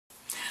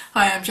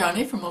Hi, I'm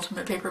Johnny from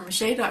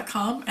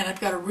ultimatepapier-mâché.com, and I've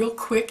got a real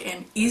quick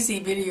and easy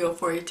video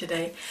for you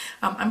today.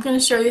 I'm going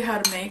to show you how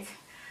to make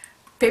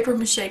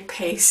papier-mâché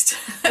paste.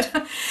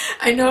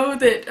 I know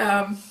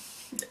that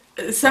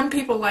some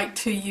people like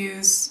to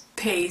use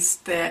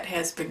paste that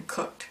has been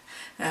cooked.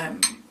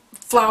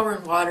 Flour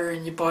and water,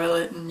 and you boil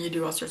it and you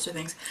do all sorts of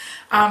things.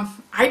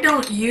 I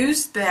don't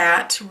use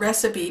that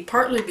recipe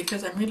partly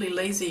because I'm really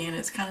lazy and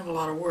it's kind of a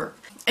lot of work.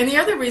 And the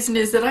other reason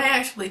is that I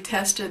actually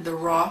tested the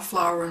raw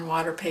flour and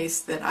water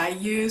paste that I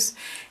use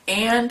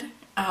and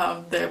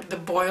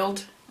the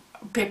boiled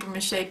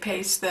papier-mâché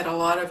paste that a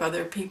lot of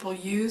other people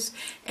use,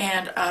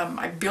 and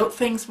I built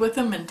things with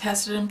them and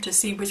tested them to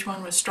see which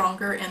one was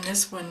stronger, and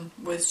this one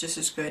was just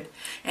as good,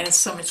 and it's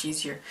so much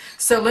easier.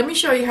 So let me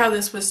show you how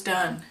this was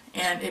done,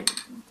 and it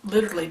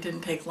literally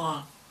didn't take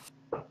long.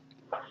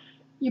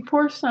 You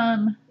pour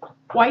some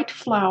white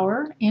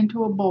flour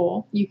into a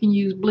bowl. You can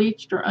use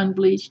bleached or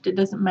unbleached, it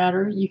doesn't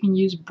matter. You can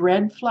use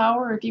bread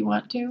flour if you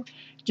want to,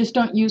 just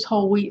don't use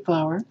whole wheat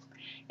flour.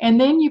 And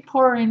then you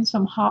pour in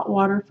some hot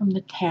water from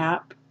the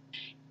tap.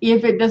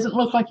 If it doesn't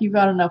look like you've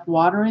got enough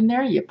water in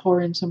there, you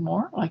pour in some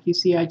more, like you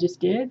see I just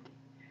did,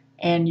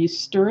 and you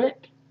stir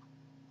it.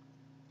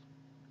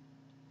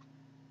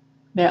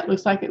 That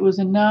looks like it was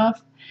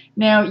enough.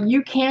 Now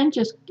you can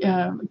just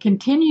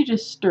continue to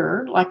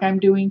stir like I'm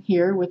doing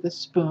here with a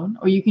spoon,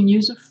 or you can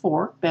use a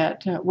fork.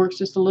 That works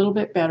just a little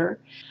bit better.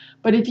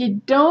 But if you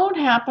don't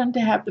happen to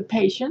have the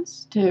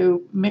patience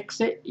to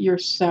mix it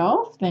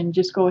yourself, then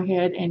just go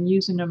ahead and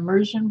use an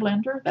immersion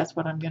blender. That's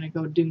what I'm going to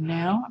go do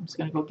now. I'm just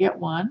going to go get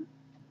one.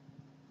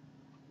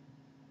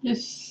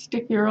 Just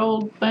stick your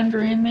old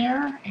blender in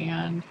there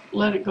and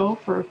let it go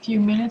for a few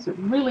minutes. It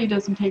really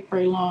doesn't take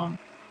very long.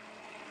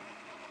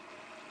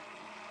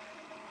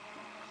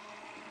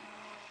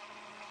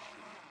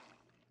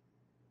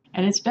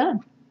 And it's done.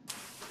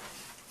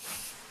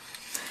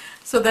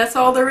 So that's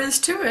all there is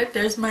to it.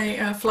 There's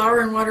my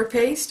flour and water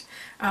paste.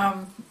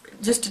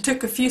 Just it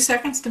took a few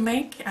seconds to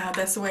make.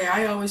 That's the way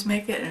I always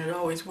make it, and it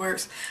always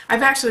works.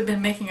 I've actually been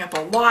making up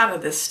a lot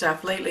of this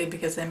stuff lately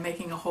because I'm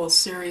making a whole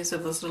series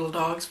of those little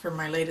dogs for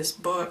my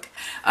latest book.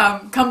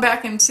 Come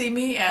back and see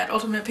me at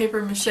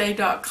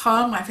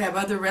ultimatepapier-mâché.com. I have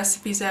other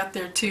recipes out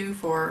there too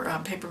for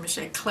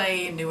papier-mâché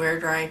clay, a new air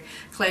dry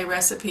clay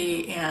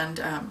recipe, and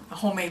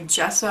homemade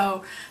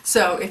gesso.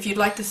 So if you'd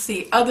like to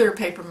see other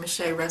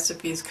papier-mâché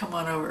recipes, come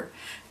on over.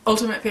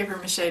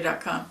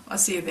 ultimatepapier-mâché.com. I'll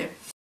see you there.